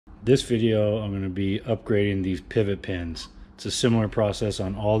This video, I'm going to be upgrading these pivot pins. It's a similar process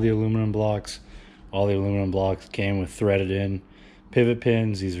on all the aluminum blocks. All the aluminum blocks came with threaded in pivot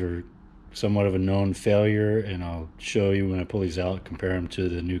pins. These are somewhat of a known failure, and I'll show you when I pull these out, compare them to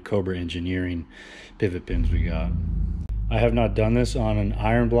the new Cobra Engineering pivot pins we got. I have not done this on an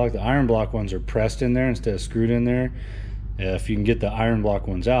iron block. The iron block ones are pressed in there instead of screwed in there. If you can get the iron block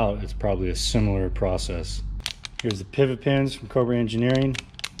ones out, it's probably a similar process. Here's the pivot pins from Cobra Engineering,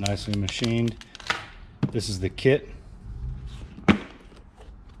 nicely machined. This is the kit.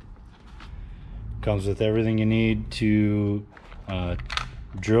 Comes with everything you need to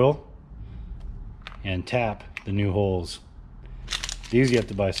drill and tap the new holes. These you have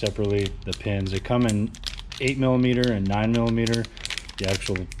to buy separately, the pins. They come in 8mm and 9mm, the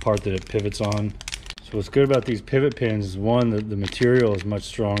actual part that it pivots on. So what's good about these pivot pins is, one, the material is much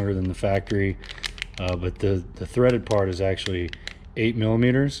stronger than the factory, but the threaded part is actually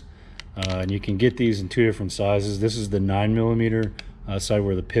 8mm, and you can get these in two different sizes. This is the 9mm side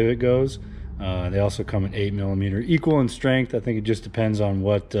where the pivot goes. They also come in 8mm, equal in strength. I think it just depends on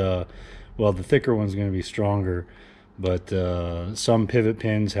what, well, the thicker one's going to be stronger, but some pivot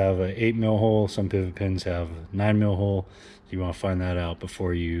pins have a 8mm hole, some pivot pins have a 9mm hole. So you want to find that out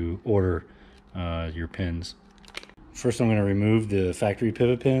before you order your pins. First, I'm going to remove the factory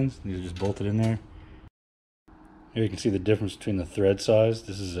pivot pins. These are just bolted in there. Here you can see the difference between the thread size.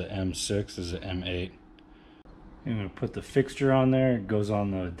 This is a M6, this is an M8. I'm going to put the fixture on there. It goes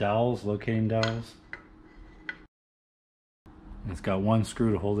on the dowels, locating dowels. It's got one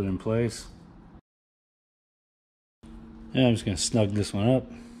screw to hold it in place. And I'm just going to snug this one up.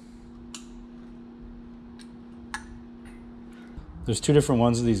 There's two different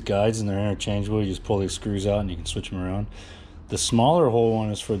ones of these guides, and they're interchangeable. You just pull these screws out and you can switch them around. The smaller hole one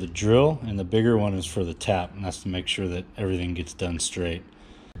is for the drill, and the bigger one is for the tap, and that's to make sure that everything gets done straight.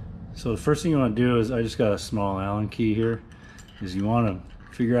 So the first thing you want to do is, I just got a small Allen key here, is you want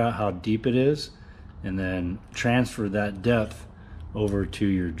to figure out how deep it is and then transfer that depth over to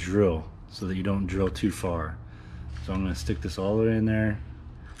your drill so that you don't drill too far. So I'm going to stick this all the way in there,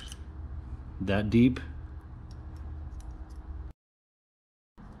 that deep.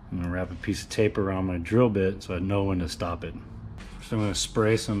 I'm going to wrap a piece of tape around my drill bit so I know when to stop it. So I'm going to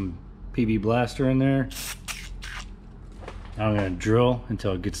spray some PB Blaster in there. Now I'm going to drill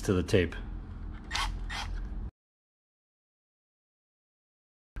until it gets to the tape.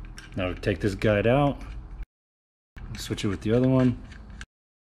 Now take this guide out, switch it with the other one.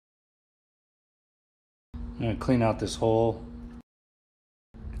 I'm going to clean out this hole.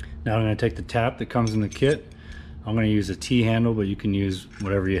 Now I'm going to take the tap that comes in the kit. I'm going to use a T-handle, but you can use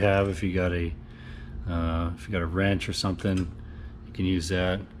whatever you have. If you got a wrench or something, you can use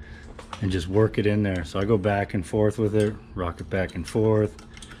that and just work it in there. So I go back and forth with it, rock it back and forth.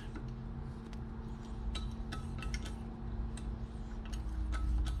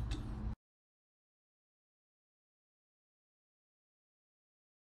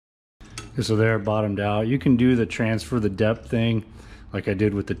 So there, bottomed out. You can do the transfer the depth thing like I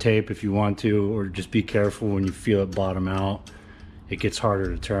did with the tape if you want to, or just be careful when you feel it bottom out. It gets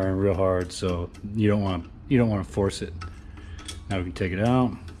harder to turn, real hard, so you don't want to force it. Now we can take it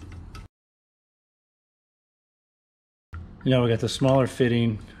out. Now we got the smaller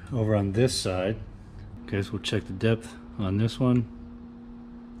fitting over on this side. Okay, so we'll check the depth on this one.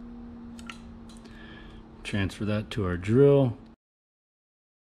 Transfer that to our drill.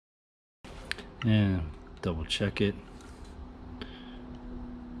 And double check it.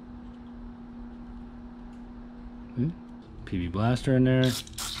 PB Blaster in there.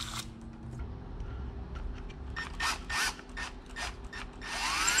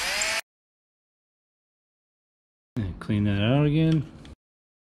 And clean that out again.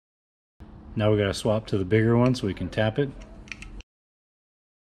 Now we gotta swap to the bigger one so we can tap it.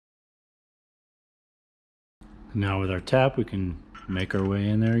 Now with our tap, we can make our way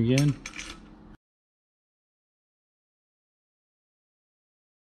in there again.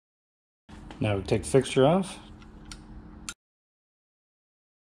 Now we take the fixture off.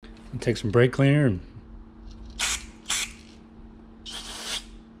 And take some brake cleaner and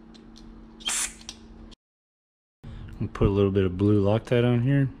put a little bit of blue Loctite on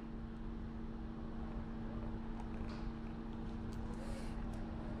here.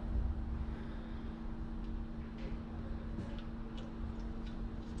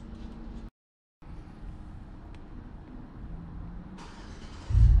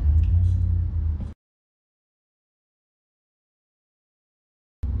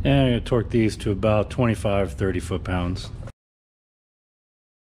 And I'm going to torque these to about 25-30 foot-pounds.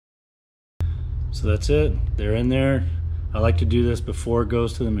 So that's it. They're in there. I like to do this before it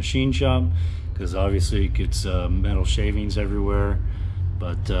goes to the machine shop, because obviously it gets metal shavings everywhere.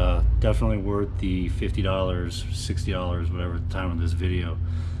 But definitely worth the $50, $60, whatever the time of this video,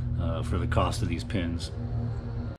 for the cost of these pins.